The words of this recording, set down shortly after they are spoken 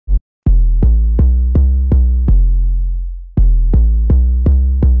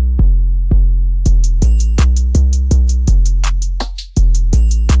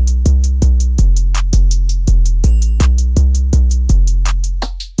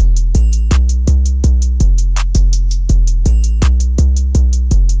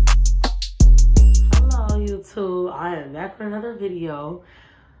with another video.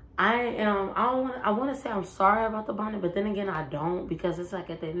 I want to say I'm sorry about the bonnet, but then again, I don't, because it's like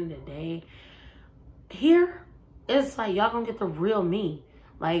at the end of the day, here, it's like y'all gonna get the real me.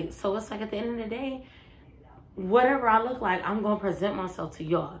 Like, so it's like at the end of the day, whatever I look like, I'm gonna present myself to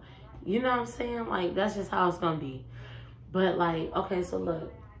y'all. You know what I'm saying? Like, that's just how it's gonna be. But like, okay, so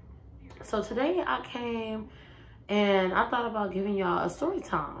look. So today I came and I thought about giving y'all a story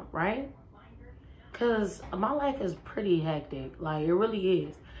time, right? Because my life is pretty hectic. Like, it really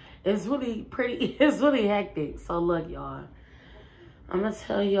is. It's really hectic. So look, y'all. I'm going to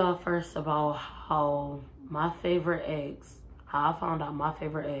tell y'all first about how my favorite ex, how I found out my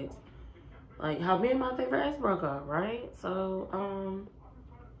favorite ex. Like, how me and my favorite ex broke up, right? So,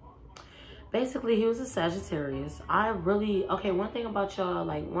 basically, he was a Sagittarius. Okay, one thing about y'all,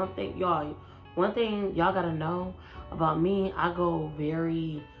 like, one thing y'all gotta know about me, I go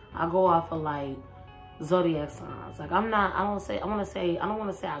off of, like, zodiac signs. Like, I don't want to say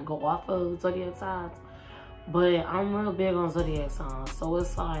I go off of zodiac signs, but I'm real big on zodiac signs. So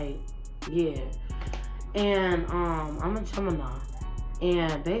it's like, yeah. And I'm a Gemini,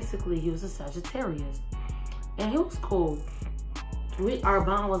 and basically he was a Sagittarius, and he was cool. Our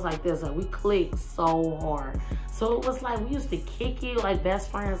bond was like this, like we clicked so hard. So it was like we used to kick it like best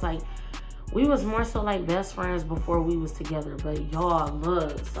friends. Like, we was more so like best friends before we was together. But y'all,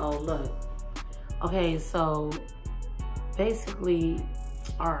 look. Okay, so basically,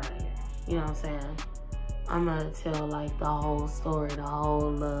 all right, you know what I'm saying? I'm gonna tell like the whole story, the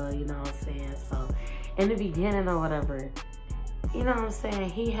whole you know what I'm saying? So in the beginning or whatever, you know what I'm saying?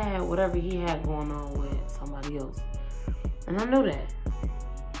 He had whatever he had going on with somebody else. And I knew that.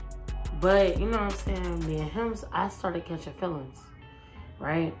 But, you know what I'm saying? Me and him, I started catching feelings,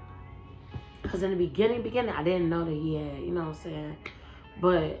 right? Because in the beginning, I didn't know that he had, you know what I'm saying?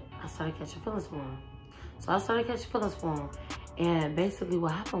 But I started catching feelings for him. So I started catching feelings for him. And basically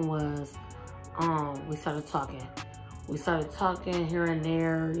what happened was, we started talking. We started talking here and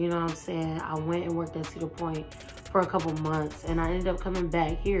there, you know what I'm saying? I went and worked at Cedar Point for a couple months. And I ended up coming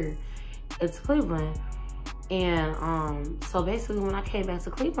back here. It's Cleveland. And so basically when I came back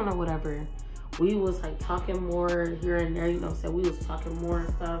to Cleveland or whatever, we was like talking more here and there, you know what I'm saying? We was talking more and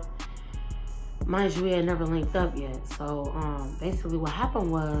stuff. Mind you, we had never linked up yet. So basically what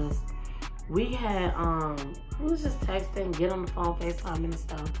happened was we was just texting, get on the phone, FaceTime and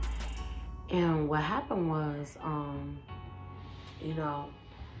stuff. And what happened was, you know,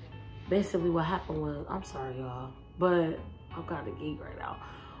 basically what happened was, I'm sorry y'all, but I'm kind of geek right now.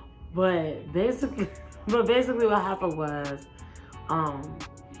 But basically what happened was,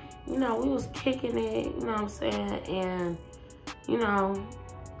 you know, we was kicking it, you know what I'm saying? And, you know,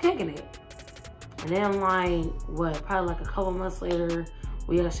 kicking it. And then like, probably like a couple months later,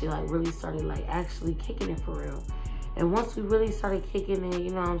 we actually like really started like actually kicking it for real. And once we really started kicking it,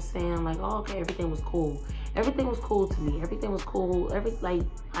 you know what I'm saying? Like, oh, okay, everything was cool. Everything was cool to me. Everything was cool. Like,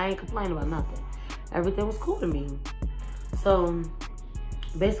 I ain't complaining about nothing. Everything was cool to me. So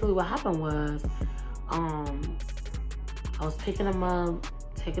basically what happened was, I was picking him up,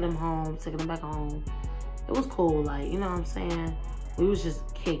 taking him home, taking him back home. It was cool, like, you know what I'm saying? We was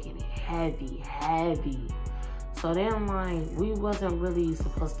just kicking it, heavy. So then, like, we wasn't really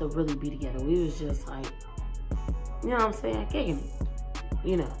supposed to really be together. We was just like, you know what I'm saying, kicking it,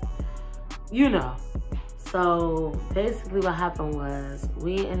 you know. So basically what happened was,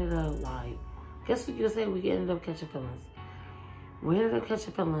 we ended up like, guess what you could say, we ended up catching feelings. We ended up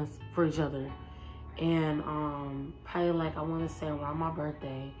catching feelings for each other. And probably like, I want to say around my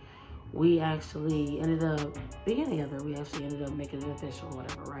birthday, we actually ended up being together. We actually ended up making it official or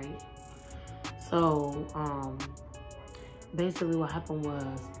whatever, right? So basically what happened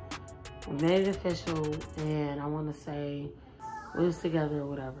was, we made it official, and I want to say we was together or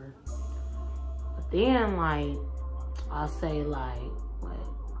whatever. But then like, I'll say a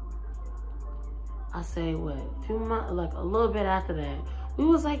few months, like a little bit after that, we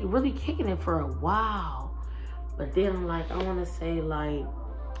was like really kicking it for a while. But then like, I want to say like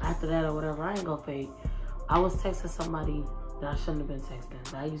after that or whatever, I ain't gonna fake, I was texting somebody that I shouldn't have been texting,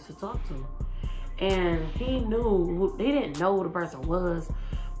 that I used to talk to. And he didn't know who the person was,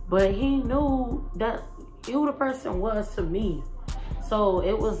 but he knew that who the person was to me. So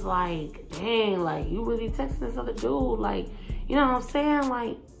it was like, dang, like, you really texting this other dude, like, you know what I'm saying?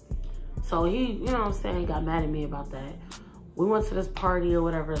 Like, so he, you know what I'm saying, got mad at me about that. We went to this party or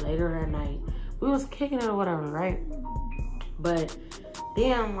whatever later that night. We was kicking it or whatever, right? But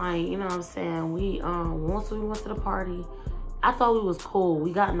then, like, you know what I'm saying, we, once we went to the party, I thought we was cool.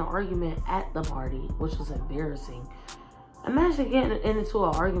 We got in an argument at the party, which was embarrassing. Imagine getting into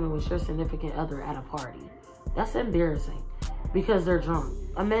an argument with your significant other at a party. That's embarrassing. because they're drunk.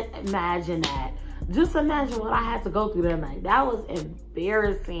 Imagine that. Just imagine what I had to go through that night. That was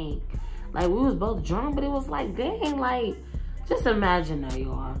embarrassing. Like, we was both drunk, but it was like, dang, like, just imagine that,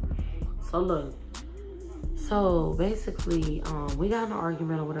 y'all. So, look. So, basically, we got in an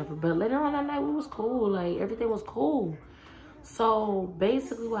argument or whatever. But later on that night, we was cool. Like, everything was cool. So,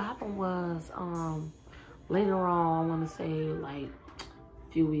 basically, what happened was, later on, I want to say, like,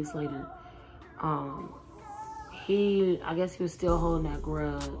 a few weeks later, I guess he was still holding that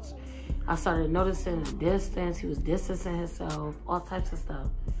grudge. I started noticing the distance. He was distancing himself, all types of stuff.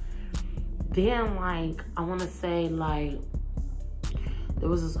 Then, like, I want to say, like, there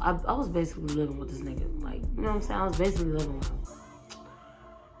was this, I was basically living with this nigga. Like, you know what I'm saying? I was basically living with him.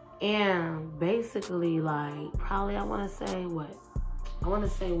 And basically, like, probably I want to say what?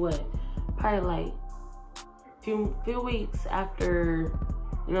 Probably, like, few weeks after,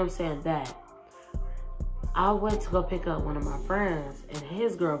 you know what I'm saying, that, I went to go pick up one of my friends and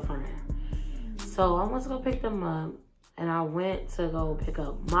his girlfriend. So I went to go pick them up, and I went to go pick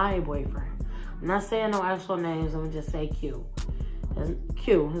up my boyfriend. I'm not saying no actual names, I'm gonna just say Q.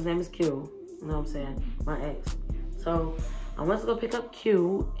 His name is Q, you know what I'm saying, my ex. So I went to go pick up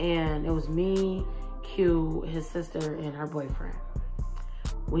Q, and it was me, Q, his sister, and her boyfriend.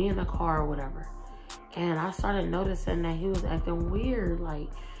 We in the car or whatever. And I started noticing that he was acting weird, like,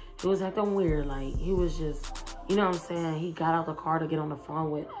 he was just, you know what I'm saying, he got out the car to get on the phone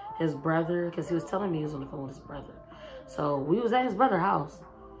with his brother, because he was telling me he was on the phone with his brother. So we was at his brother's house,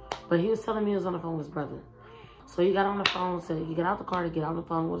 but he was telling me he was on the phone with his brother. So he got on the phone, so he got out the car to get on the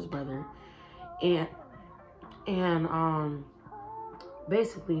phone with his brother. And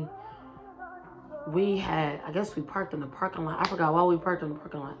basically, we had, I guess we parked in the parking lot. I forgot why we parked in the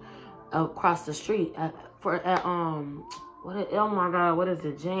parking lot across the street oh my God, what is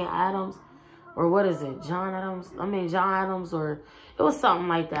it? Jane Addams? Or what is it? John Adams? John Adams, or it was something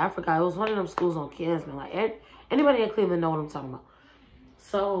like that. I forgot. It was one of them schools on Kinsman. Like, anybody in Cleveland know what I'm talking about.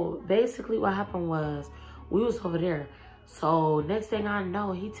 So, basically what happened was, we was over there. So, next thing I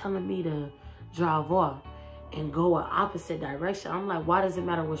know, he telling me to drive off and go an opposite direction. I'm like, why does it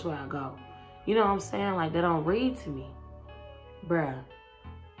matter which way I go? You know what I'm saying? Like, they don't read to me. Bruh.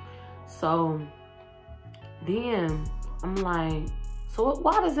 So, then, I'm like, so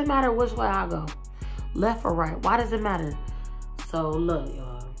why does it matter which way I go? Left or right? Why does it matter? So, look,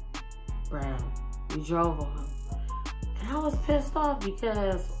 y'all. Bruh, we drove off. And I was pissed off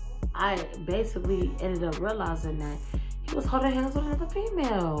because I basically ended up realizing that he was holding hands with another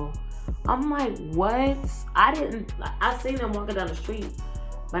female. I'm like, what? I seen him walking down the street,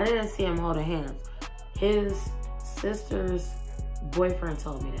 but I didn't see him holding hands. His sister's boyfriend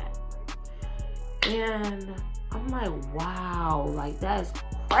told me that. And I'm like, wow, like, that's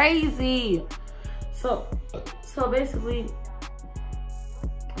crazy. So basically,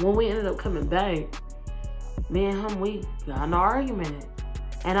 when we ended up coming back, me and him, we got in an argument.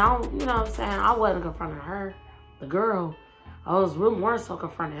 And I don't, you know what I'm saying, I wasn't confronting her, the girl. I was really more so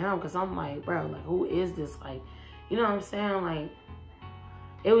confronting him, because I'm like, bro, like, who is this? Like, you know what I'm saying? Like,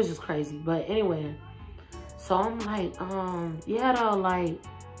 it was just crazy. But anyway, so I'm like, yeah, though, like,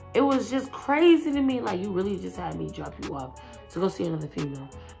 it was just crazy to me. Like, you really just had me drop you off to go see another female.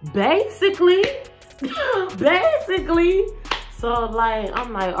 Basically. Basically. So, like,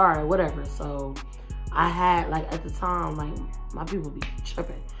 I'm like, all right, whatever. So, I had, like, at the time, like, my people be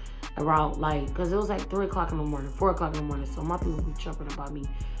tripping around, like, because it was like 3 o'clock in the morning, 4 o'clock in the morning. So, my people be tripping about me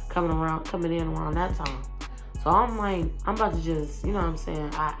coming in around that time. So, I'm like, I'm about to just, you know what I'm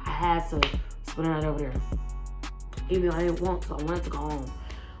saying? I had to spend the night over there. Even though I didn't want to. I wanted to go home.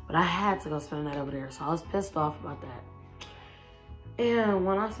 But I had to go spend the night over there. So I was pissed off about that. And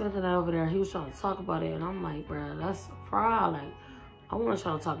when I spent the night over there, he was trying to talk about it. And I'm like, bro, that's fraud. Like, I wasn't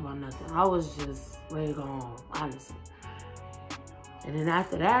trying to talk about nothing. I was just ready to go home, honestly. And then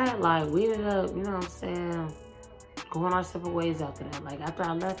after that, like, we ended up, you know what I'm saying, going our separate ways after that. Like, after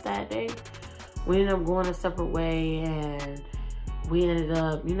I left that day, we ended up going a separate way. And we ended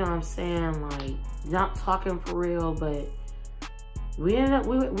up, you know what I'm saying, like, not talking for real, but we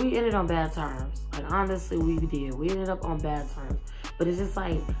ended on bad terms. Like, honestly, we did. We ended up on bad terms. But it's just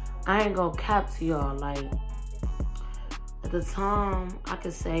like, I ain't gonna cap to y'all. Like, at the time, I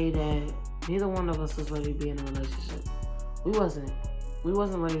could say that neither one of us was ready to be in a relationship. We wasn't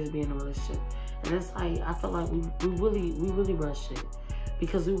ready to be in a relationship. And it's like, I felt like we really rushed it.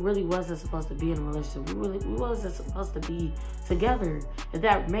 Because we really wasn't supposed to be in a relationship. We wasn't supposed to be together. If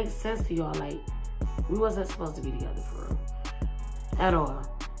that makes sense to y'all, like, we wasn't supposed to be together for real. At all.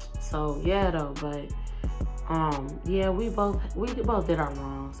 So yeah, though, but yeah, we both did our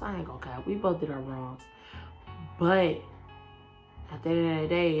wrongs. I ain't gonna cap. We both did our wrongs. But at the end of the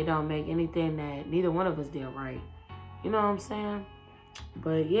day, it don't make anything that neither one of us did right. You know what I'm saying?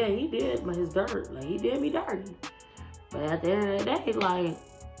 But yeah, he did his dirt. Like, he did me dirty. But at the end of the day, like,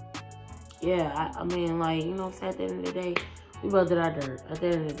 yeah, I mean, like, you know what I'm saying? At the end of the day, we both did our dirt. At the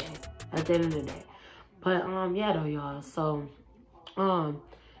end of the day. At the end of the day. But, yeah, though, y'all. So,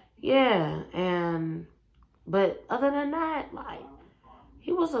 yeah. But other than that, like,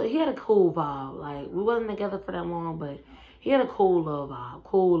 he had a cool vibe. Like, we wasn't together for that long, but he had a cool little vibe.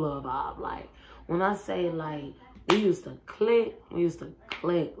 Cool little vibe. Like, when I say, like, we used to click.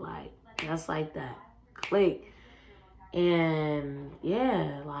 Like, just like that. Click. And,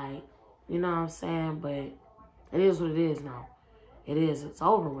 yeah, like, you know what I'm saying? But it is what it is now. It is. It's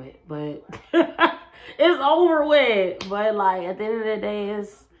over with. But it's over with. But, like, at the end of the day,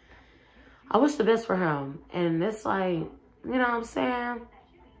 I wish the best for him. And it's like, you know what I'm saying?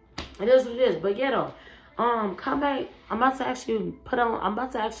 It is what it is. But, yeah, though. Come back. I'm about to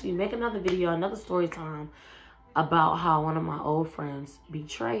actually make another video, another story time about how one of my old friends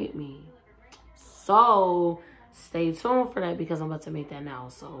betrayed me. So, stay tuned for that because I'm about to make that now.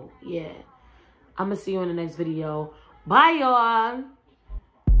 So, yeah. I'm going to see you in the next video. Bye, y'all.